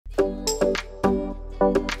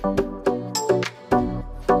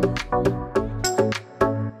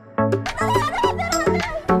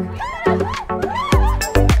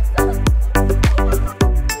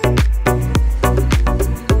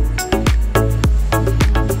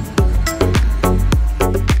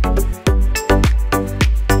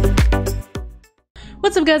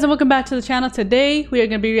What's up guys, and welcome back to the channel. Today we are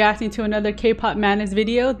going to be reacting to another K-pop madness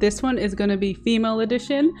video. This one is going to be female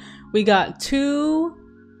edition. We got two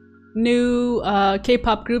new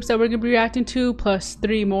K-pop groups that we're going to be reacting to, plus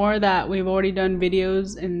three more that we've already done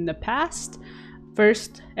videos in the past.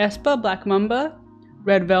 First, Aespa, Black Mamba,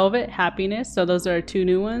 Red Velvet, Happiness. So those are our two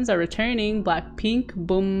new ones. Are returning Blackpink,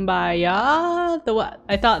 BOOMBAYAH.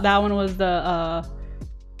 I thought that one was the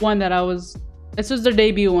one that this was their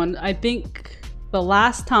debut one. I think the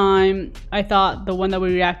last time I thought the one that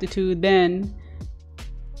we reacted to then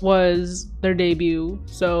was their debut,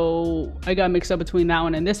 so I got mixed up between that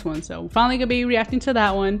one and this one. So finally gonna be reacting to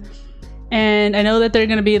that one, and I know that they're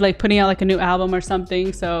gonna be like putting out like a new album or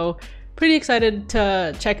something, so pretty excited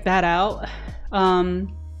to check that out.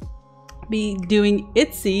 Be doing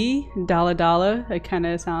Itzy, DALLA. It kind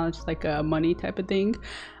of sounds like a money type of thing,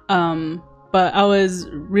 but I was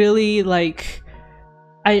really like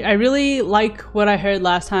I really like what I heard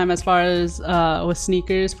last time as far as with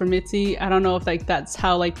Sneakers from Itzy. I don't know if like that's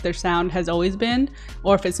how like their sound has always been,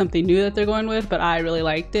 or if it's something new that they're going with, but I really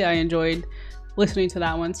liked it. I enjoyed listening to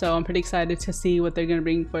that one, so I'm pretty excited to see what they're gonna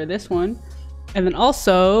bring for this one. And then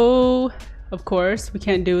also, of course, we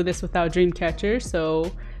can't do this without Dreamcatcher,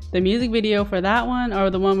 so the music video for that one,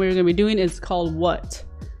 or the one we're gonna be doing, is called What.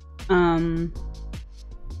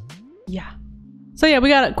 Yeah. So yeah, we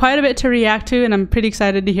got quite a bit to react to, and I'm pretty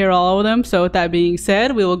excited to hear all of them. So with that being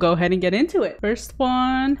said, we will go ahead and get into it. First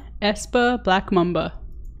one, Aespa, Black Mamba.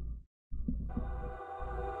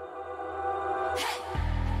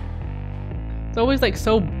 It's always like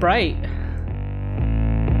so bright.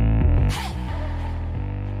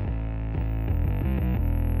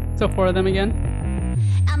 So four of them again.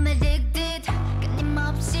 I'm addicted.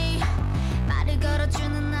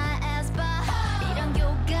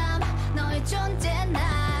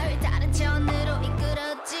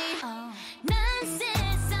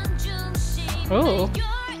 Oh.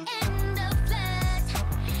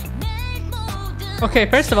 Okay,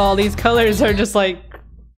 first of all, these colors are just like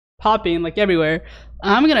popping like everywhere.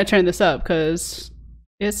 I'm gonna turn this up because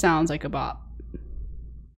it sounds like a bop.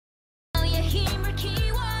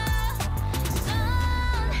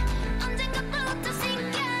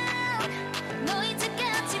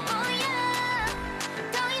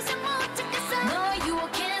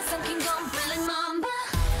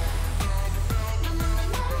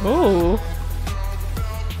 Oh.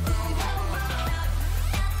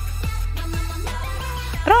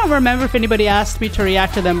 I don't remember if anybody asked me to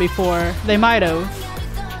react to them before. They might have.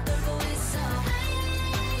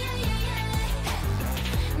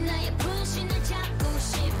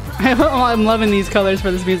 I'm loving these colors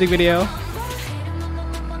for this music video.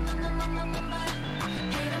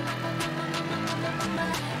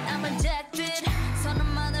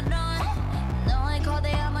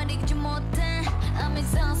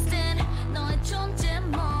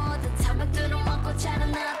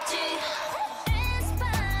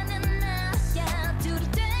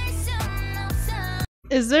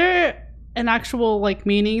 Is there an actual like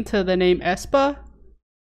meaning to the name Aespa?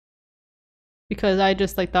 Because I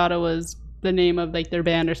just like thought it was the name of like their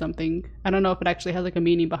band or something. I don't know if it actually has like a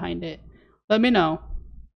meaning behind it. Let me know.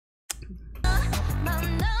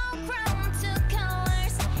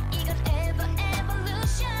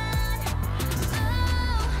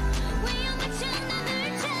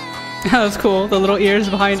 That was cool. The little ears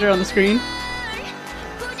behind her on the screen.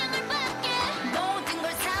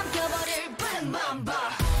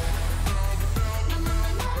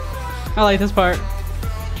 I like this part.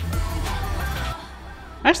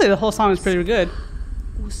 Actually, the whole song is pretty good.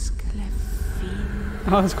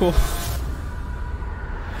 Oh, that's cool.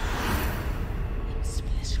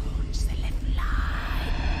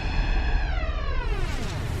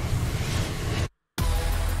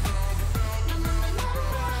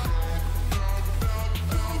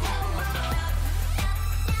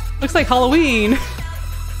 Looks like Halloween.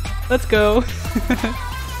 Let's go.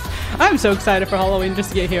 I'm so excited for Halloween just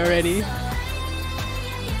to get here already.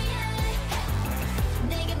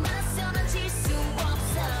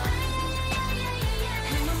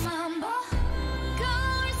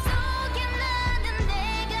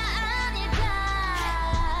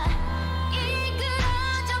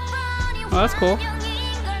 Oh, that's cool.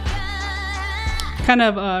 Kind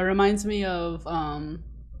of reminds me of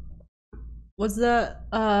what's the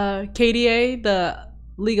KDA, the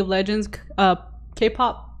League of Legends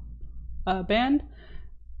K-pop band.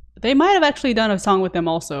 They might have actually done a song with them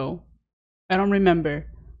also. I don't remember,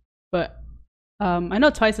 but I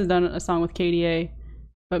know Twice has done a song with KDA,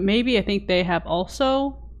 but maybe I think they have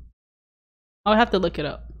also. I would have to look it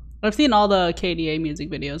up. I've seen all the KDA music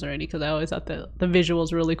videos already because I always thought the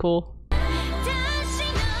visuals were really cool.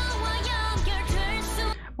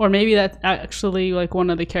 Or maybe that's actually like one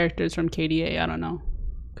of the characters from KDA. I don't know,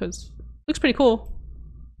 because looks pretty cool.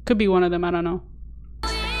 Could be one of them. I don't know.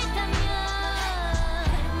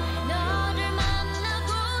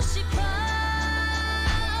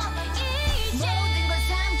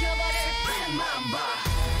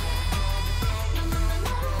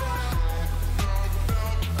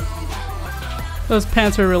 Those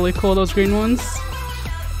pants are really cool, those green ones.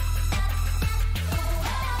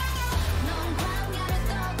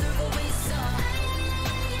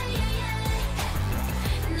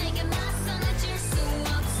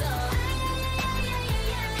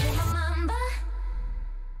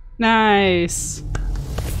 Nice.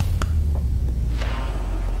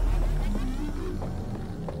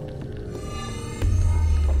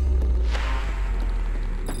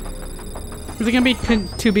 Is it gonna be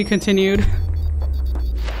to be continued?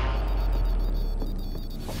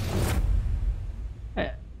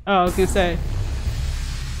 Oh, I was gonna say.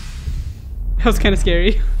 That was kind of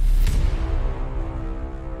scary.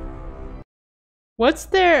 What's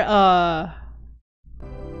their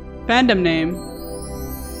fandom name?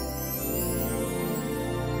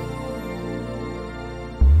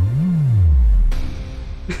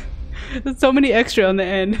 There's so many extra on the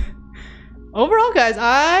end. Overall, guys,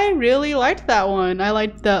 I really liked that one. I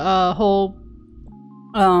liked the whole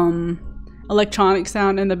electronic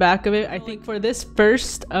sound in the back of it. I think for this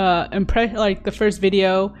first the first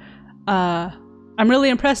video, I'm really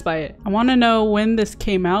impressed by it. I want to know when this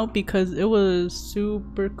came out because it was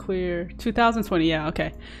super clear. 2020, yeah,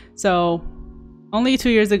 okay. So only 2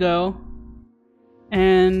 years ago,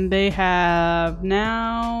 and they have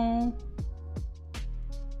now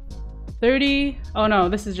 30. Oh no,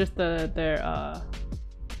 this is just their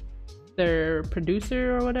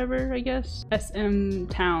producer or whatever, I guess. SM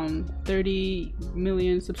Town, 30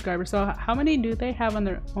 million subscribers. So how many do they have on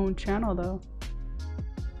their own channel though?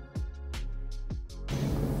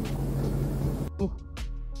 Ooh.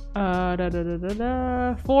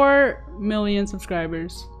 4 million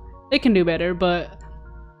subscribers. They can do better, but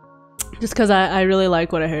just because I really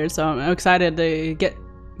like what I heard, so I'm excited to get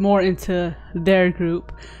more into their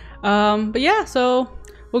group. But yeah, so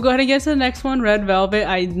we'll go ahead and get to the next one, Red Velvet.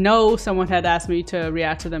 I know someone had asked me to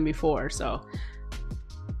react to them before, so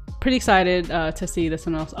pretty excited to see this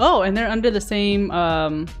one else. Oh, and they're under the same,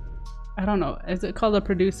 I don't know, is it called a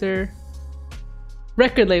producer?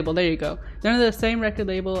 Record label, there you go. They're under the same record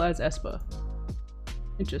label as Aespa.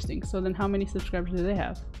 Interesting. So then how many subscribers do they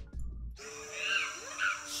have?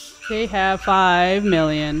 They have 5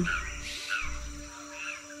 million.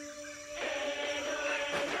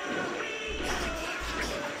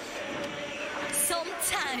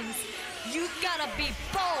 Sometimes you gotta be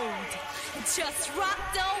bold. Just rock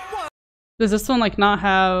the world. Does this one like not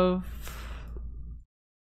have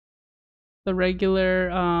the regular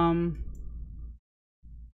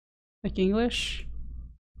like English?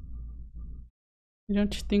 I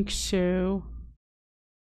don't think so.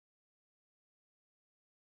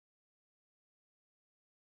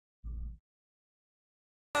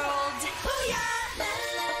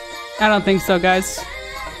 I don't think so, guys.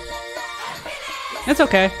 It's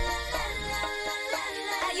okay.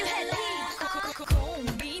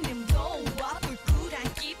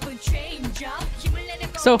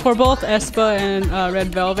 So for both Aespa and Red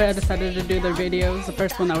Velvet, I decided to do their videos. The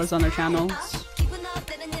first one that was on their channels.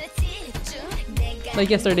 Like,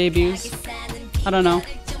 yes, their debuts. I don't know.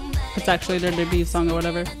 It's actually their debut song or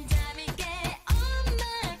whatever.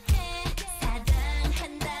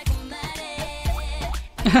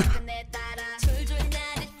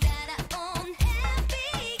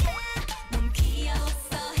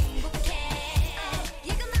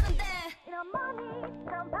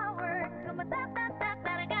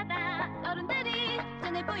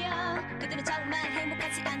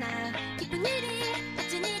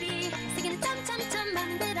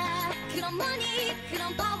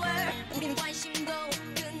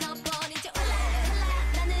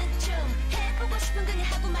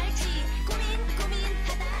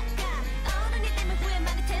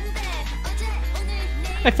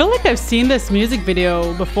 I feel like I've seen this music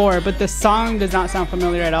video before, but the song does not sound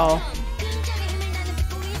familiar at all.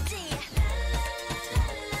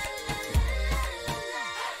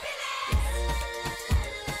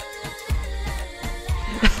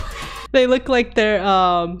 They look like their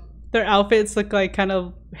outfits look like kind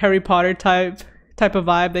of Harry Potter type of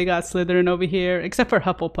vibe. They got Slytherin over here, except for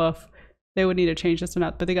Hufflepuff. They would need to change this one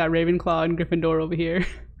up, but they got Ravenclaw and Gryffindor over here.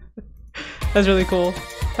 That's really cool.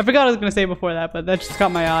 I forgot what I was gonna say before that, but that just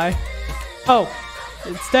caught my eye. Oh,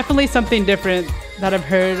 it's definitely something different that I've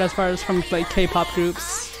heard as far as from like K-pop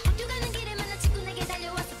groups.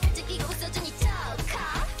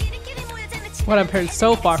 what I've heard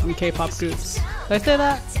so far from K-pop groups. Did I say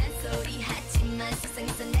that?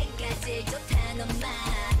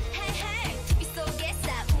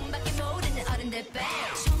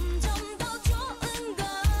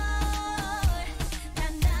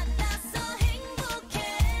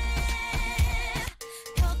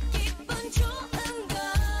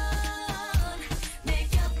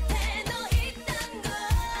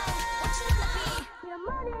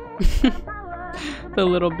 The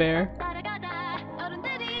little bear.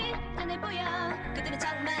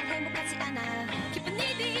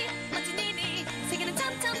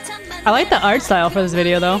 I like the art style for this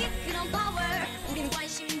video though.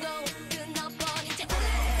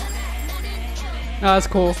 Oh, that's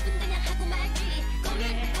cool.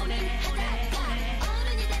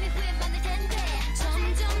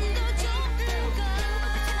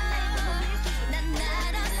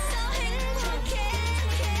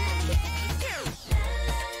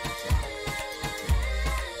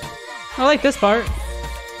 I like this part.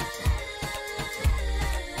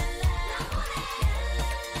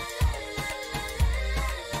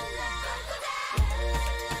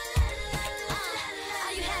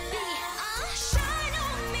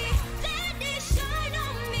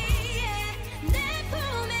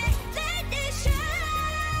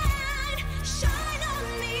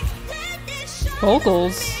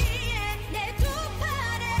 Vocals.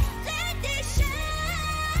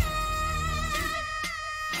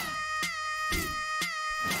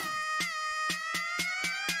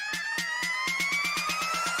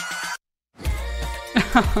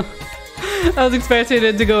 I was expecting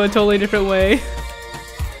it to go a totally different way.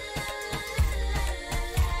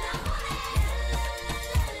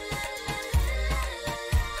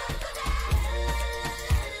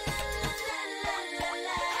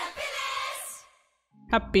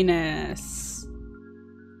 Happiness.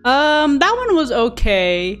 That one was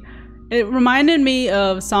okay. It reminded me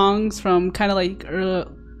of songs from kind of like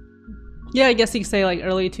yeah, I guess you could say like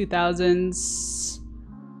early 2000s.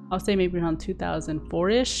 I'll say maybe around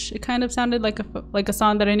 2004-ish. It kind of sounded like a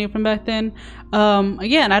song that I knew from back then.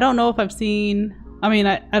 Again, I don't know if I've seen,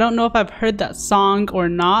 I don't know if I've heard that song or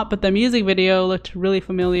not, but the music video looked really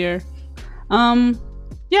familiar.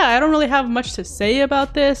 Yeah, I don't really have much to say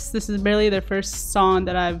about this. This is barely their first song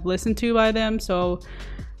that I've listened to by them, so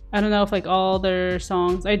I don't know if like all their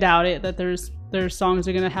songs, I doubt it that their songs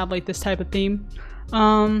are gonna have like this type of theme.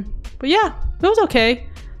 But yeah, it was okay.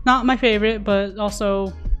 Not my favorite, but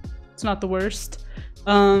also it's not the worst.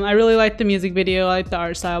 I really liked the music video. I like the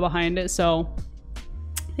art style behind it, so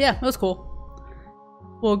yeah, it was cool.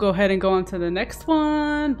 We'll go ahead and go on to the next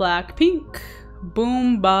one. Blackpink,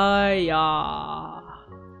 BOOMBAYAH.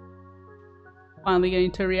 Finally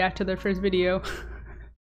getting to react to their first video.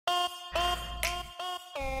 I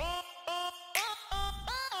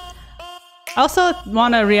also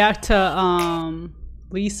want to react to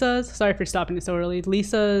Lisa's, sorry for stopping it so early,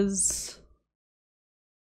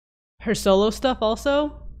 her solo stuff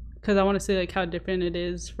also, because I want to see like how different it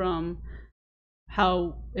is from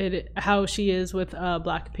how she is with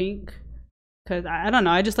Blackpink. Because I don't know,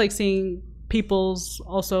 I just like seeing people's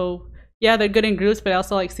also, yeah, they're good in groups, but I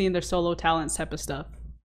also like seeing their solo talents type of stuff.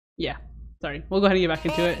 Yeah, sorry, we'll go ahead and get back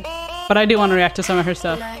into it, but I do want to react to some of her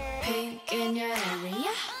stuff. Blackpink in your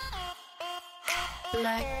area.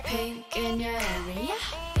 Blackpink in your area.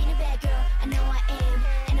 Being a bad girl, I know I am,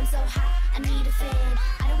 and I'm so hot, I need a fan.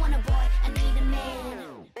 I don't want a boy, I need a man.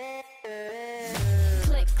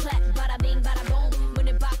 Click clap, bada bing, bada boom.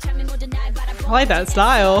 When box, tell me more than I, bada boom. I like that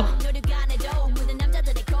style.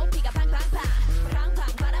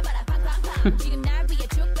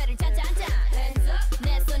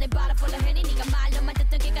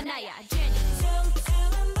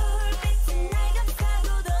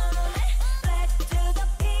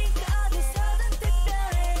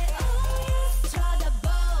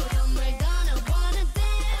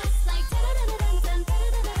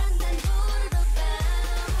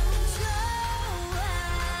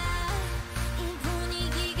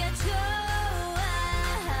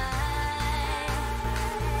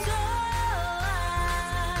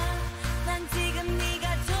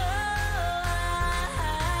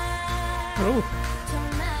 Oh.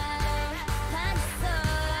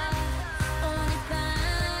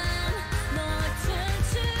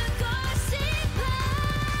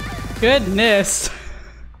 Goodness.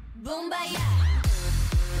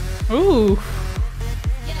 Ooh.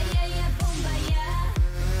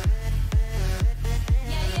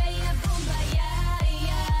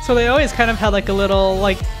 So they always kind of had like a little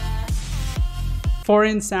like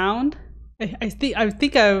foreign sound. I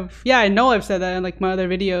know I've said that in like my other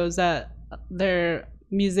videos, that their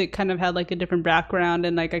music kind of had like a different background,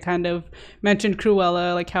 and like I kind of mentioned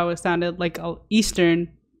Cruella, like how it sounded like Eastern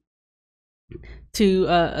to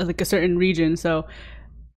like a certain region. So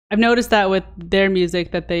I've noticed that with their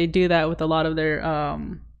music that they do that with a lot of their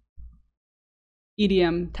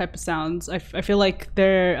EDM type of sounds. I feel like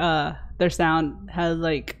their sound has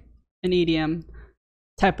like an EDM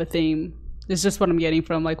type of theme. It's just what I'm getting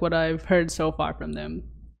from like what I've heard so far from them.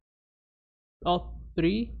 All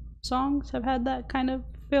 3 songs have had that kind of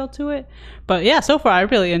feel to it, but yeah, so far I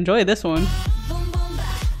really enjoy this one.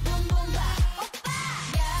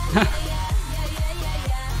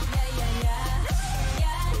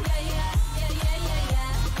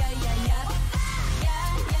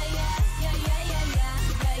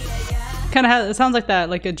 Kind of has, it sounds like that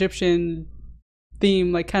like Egyptian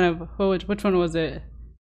theme, like kind of, oh, which one was it?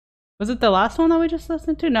 Was it the last one that we just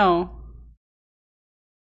listened to? No.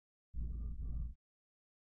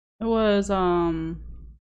 It was I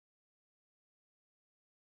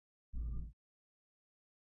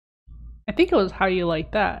think it was How You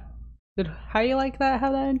Like That. Did How You Like That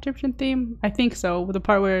have that Egyptian theme? I think so. With the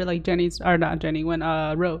part where like Jenny's, or not Jenny, when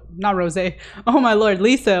not Rose. Oh my lord,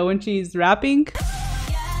 Lisa, when she's rapping.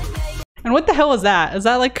 And what the hell was that? Is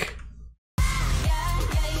that like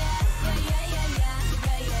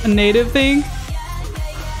a native thing?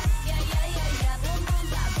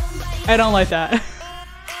 I don't like that.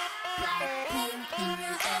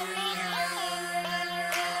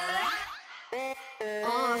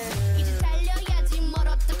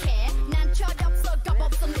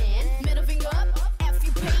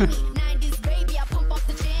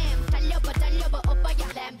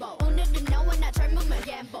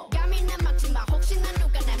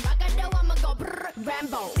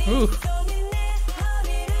 Ooh.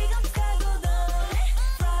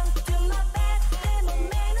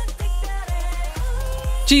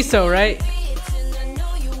 Jisoo, right?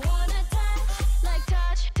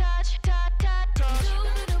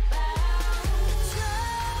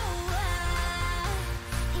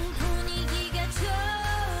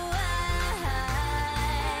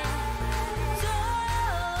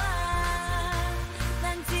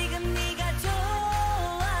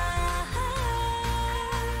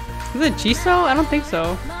 Is it Jisoo? I don't think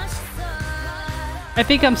so. I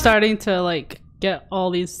think I'm starting to like get all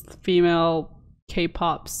these female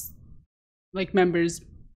K-pops like members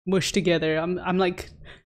mushed together. I'm like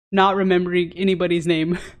not remembering anybody's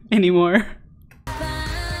name anymore.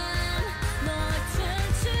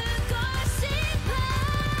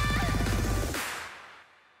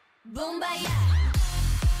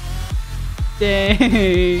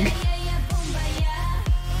 Dang.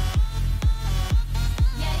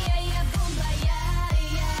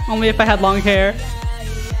 Only if I had long hair.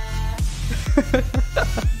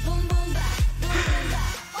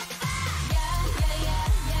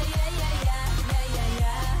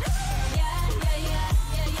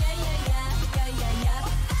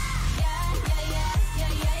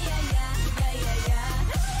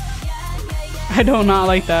 I do not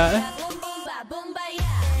like that.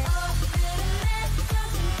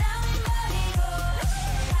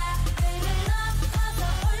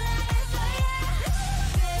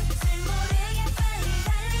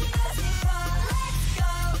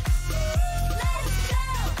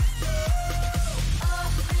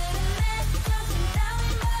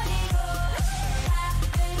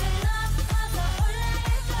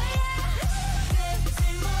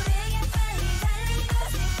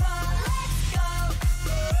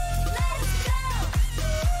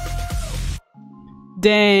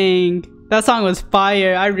 Dang, that song was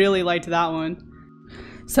fire. I really liked that one.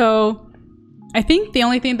 So I think the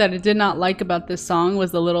only thing that I did not like about this song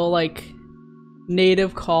was the little like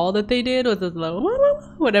native call that they did, with the little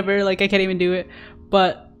whatever, like I can't even do it.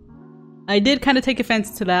 But I did kind of take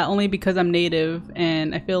offense to that, only because I'm native,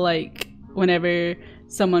 and I feel like whenever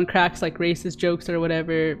someone cracks like racist jokes or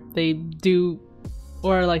whatever, they do,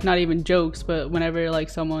 or like not even jokes, but whenever like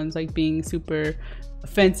someone's like being super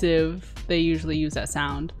offensive, they usually use that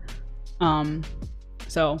sound.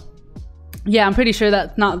 So yeah, I'm pretty sure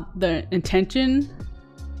that's not the intention.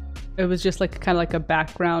 It was just like kind of like a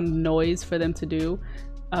background noise for them to do,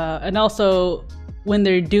 and also when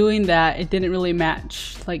they're doing that, it didn't really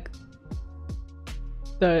match like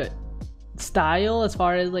the style, as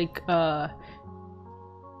far as like how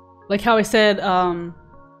I said,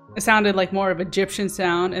 it sounded like more of Egyptian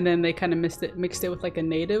sound, and then they kind of mixed it with like a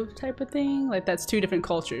native type of thing. Like that's two different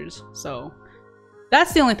cultures. So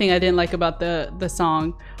that's the only thing I didn't like about the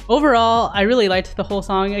song. Overall, I really liked the whole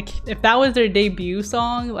song. Like, if that was their debut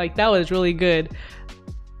song, like that was really good.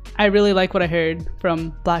 I really like what I heard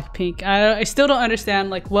from Blackpink. I still don't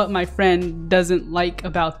understand like what my friend doesn't like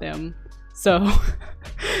about them. So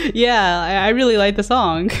yeah, I really like the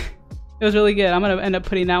song. It was really good. I'm gonna end up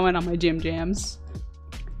putting that one on my gym jams.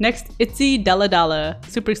 Next, Itzy, DALLA.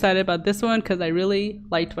 Super excited about this one because I really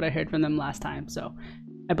liked what I heard from them last time. So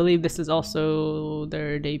I believe this is also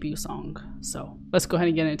their debut song. So let's go ahead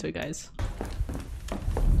and get into it, guys.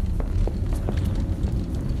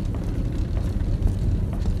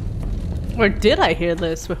 Or did I hear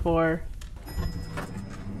this before?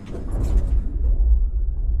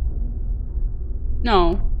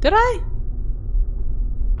 No. Did I?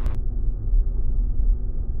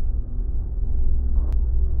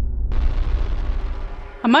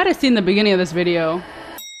 I might have seen the beginning of this video.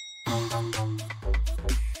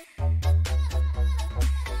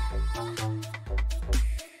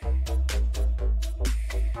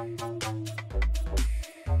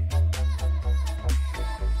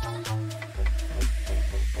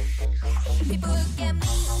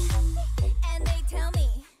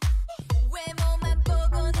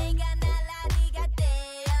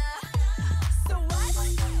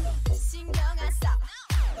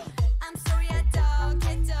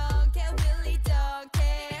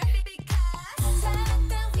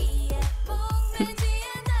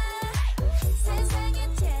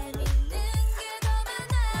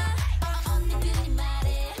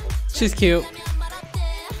 She's cute.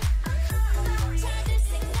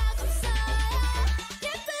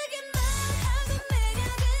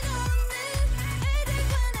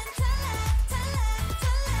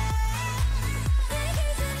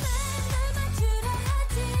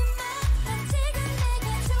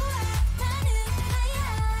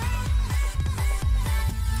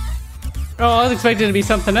 Oh, I was expecting it to be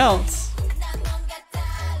something else.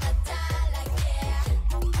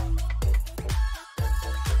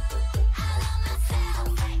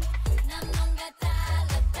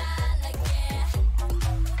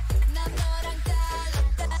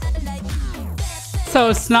 So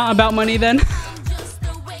it's not about money then?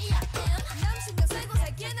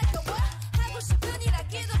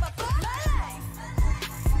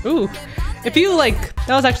 Ooh, if you like,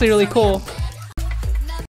 that was actually really cool.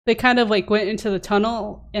 They kind of like went into the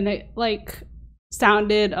tunnel and it like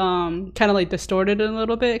sounded kind of like distorted a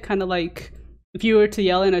little bit, kind of like if you were to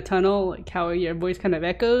yell in a tunnel, like how your voice kind of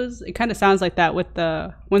echoes. It kind of sounds like that with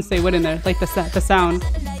the once they went in there, like the sound.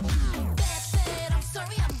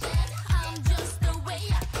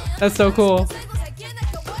 That's so cool.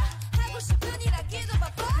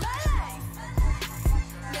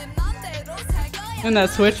 And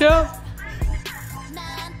that switch up?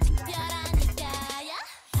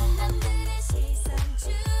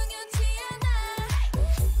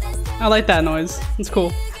 I like that noise. It's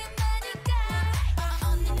cool.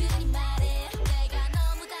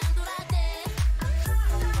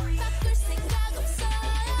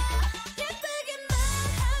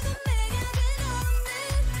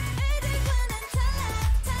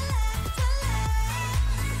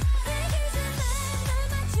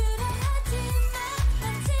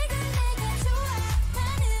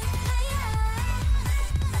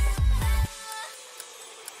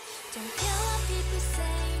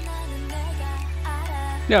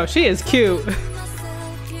 Yo, she is cute.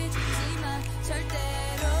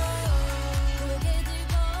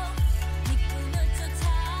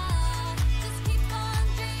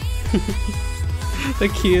 The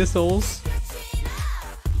Kia souls.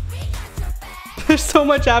 There's so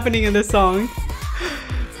much happening in this song.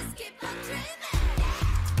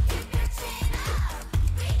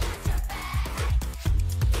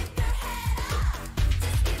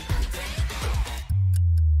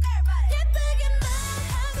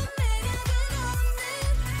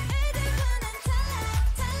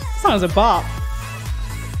 This song is a bop.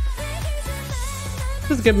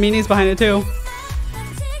 There's good meanings behind it too.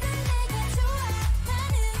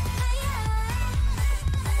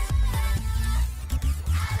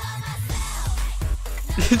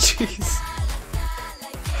 Jeez.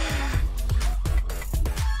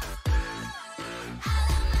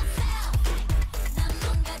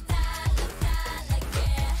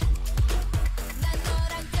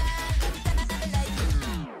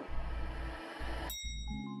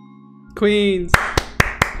 Queens.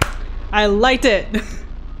 I liked it.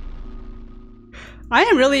 I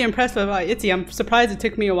am really impressed with Itzy. I'm surprised it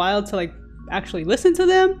took me a while to like actually listen to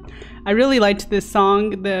them. I really liked this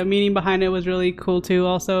song. The meaning behind it was really cool too.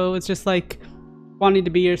 Also, it's just like wanting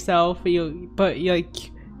to be yourself, but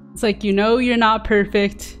it's like, you know, you're not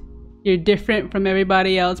perfect. You're different from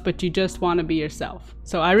everybody else, but you just want to be yourself.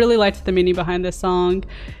 So I really liked the meaning behind this song.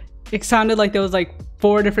 it sounded like there was like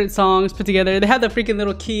 4 different songs put together. They had the freaking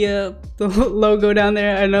little Kia the logo down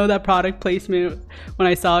there. I know that product placement when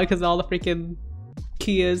I saw it because all the freaking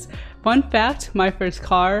Kias. Fun fact, my first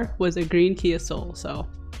car was a green Kia Soul, so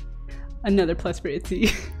another plus for Itzy.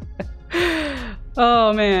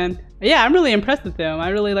 Oh man, yeah, I'm really impressed with them. I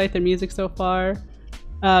really like their music so far.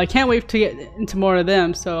 Can't wait to get into more of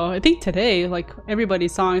them. So I think today, like,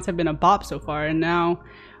 everybody's songs have been a bop so far, and now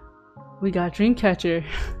we got Dreamcatcher.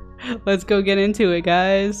 Let's go get into it,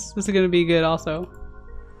 guys. This is gonna be good also.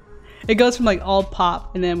 It goes from like all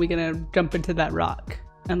pop and then we're gonna jump into that rock.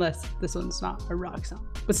 Unless this one's not a rock song.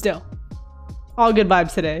 But still, all good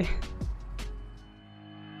vibes today.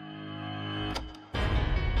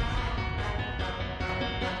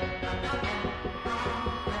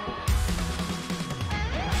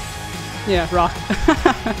 Yeah, rock.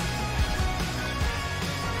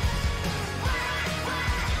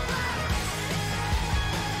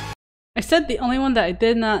 I said the only one that I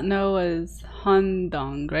did not know was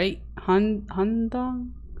Handong, right?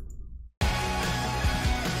 Handong?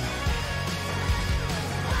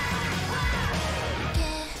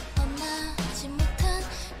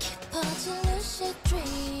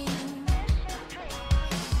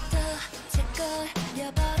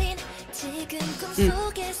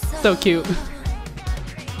 So cute.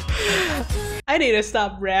 I need to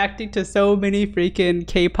stop reacting to so many freaking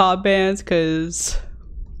K-pop bands because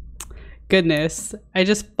goodness, I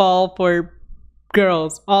just fall for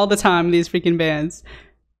girls all the time in these freaking bands.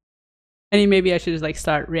 And maybe I should just like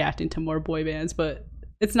start reacting to more boy bands, but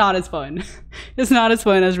it's not as fun. It's not as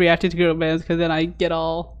fun as reacting to girl bands because then I get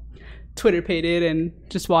all Twitter pated and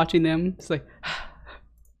just watching them. It's like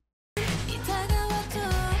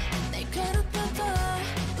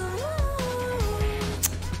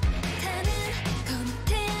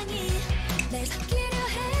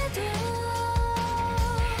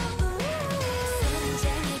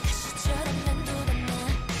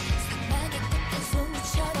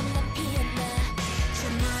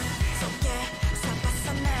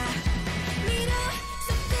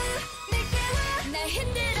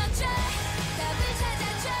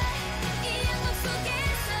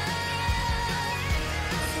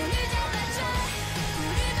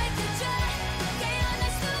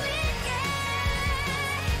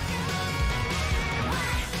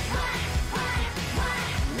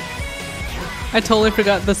I totally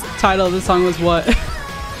forgot the title of the song was what.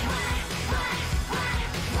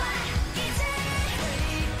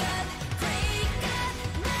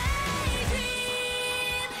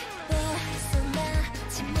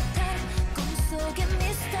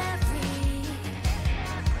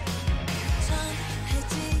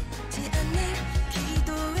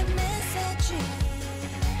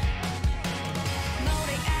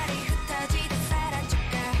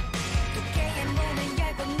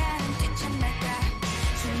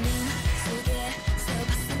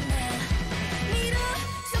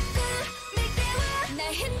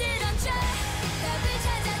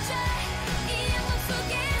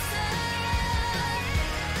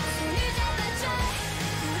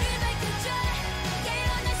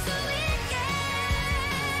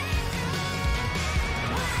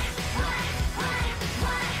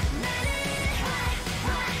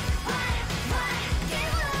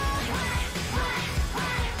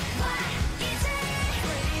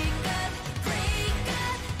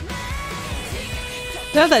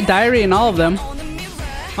 They have that diary in all of them.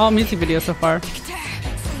 All music videos so far.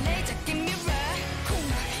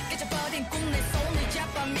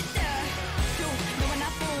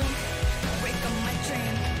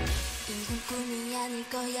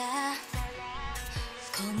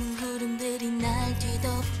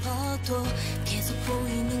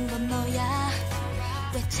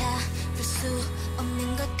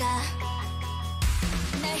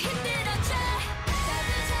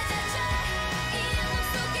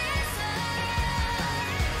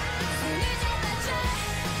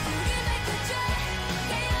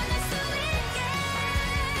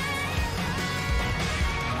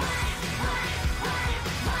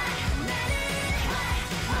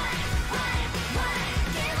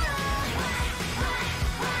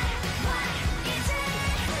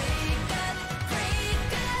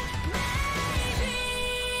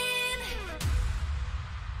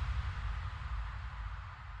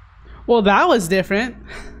 Well, that was different.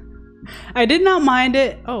 I did not mind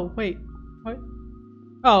it. Oh, wait. What?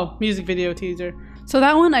 Oh, music video teaser. So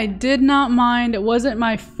that one I did not mind. It wasn't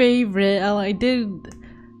my favorite. I did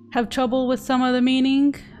have trouble with some of the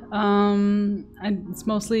meaning. It's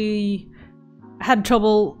mostly... I had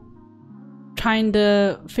trouble trying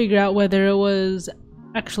to figure out whether it was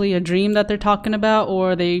actually a dream that they're talking about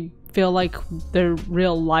or they feel like their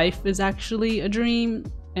real life is actually a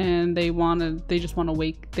dream, and they want to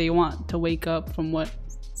wake up from what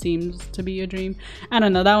seems to be a dream. I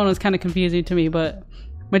don't know, that one was kind of confusing to me, but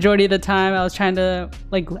majority of the time I was trying to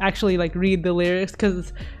like actually like read the lyrics,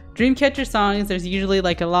 because Dreamcatcher songs, there's usually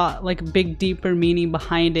like a lot like big deeper meaning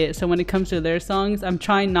behind it. So when it comes to their songs, I'm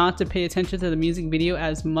trying not to pay attention to the music video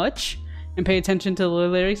as much and pay attention to the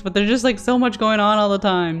lyrics, but there's just like so much going on all the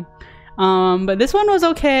time. But this one was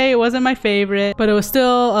okay. It wasn't my favorite, but it was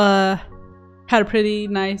still had a pretty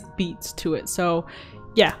nice beats to it. So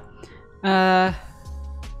yeah, I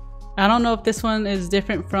don't know if this one is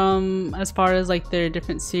different from as far as like their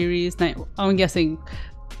different series. I'm guessing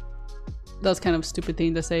that's kind of a stupid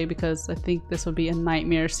thing to say, because I think this will be a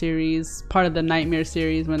nightmare series, part of the nightmare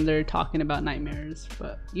series when they're talking about nightmares,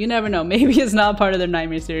 but you never know, maybe it's not part of their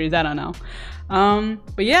nightmare series, I don't know.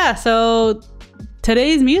 But yeah, so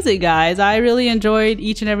today's music, guys, I really enjoyed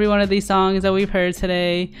each and every one of these songs that we've heard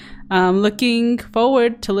today. Looking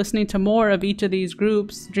forward to listening to more of each of these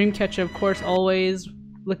groups. Dreamcatcher, of course, always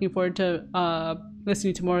looking forward to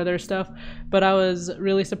listening to more of their stuff, but I was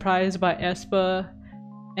really surprised by Aespa.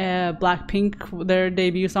 Blackpink, their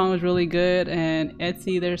debut song was really good, and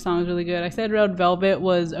Itzy, their song was really good. I said Red Velvet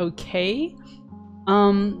was okay,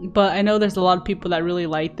 but I know there's a lot of people that really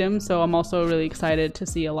like them, so I'm also really excited to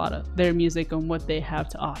see a lot of their music and what they have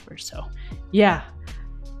to offer. So yeah,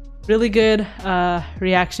 really good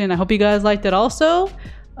reaction. I hope you guys liked it also.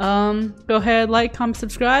 Go ahead, like, comment,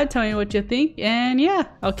 subscribe, tell me what you think, and yeah,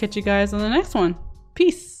 I'll catch you guys on the next one.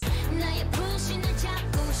 Peace.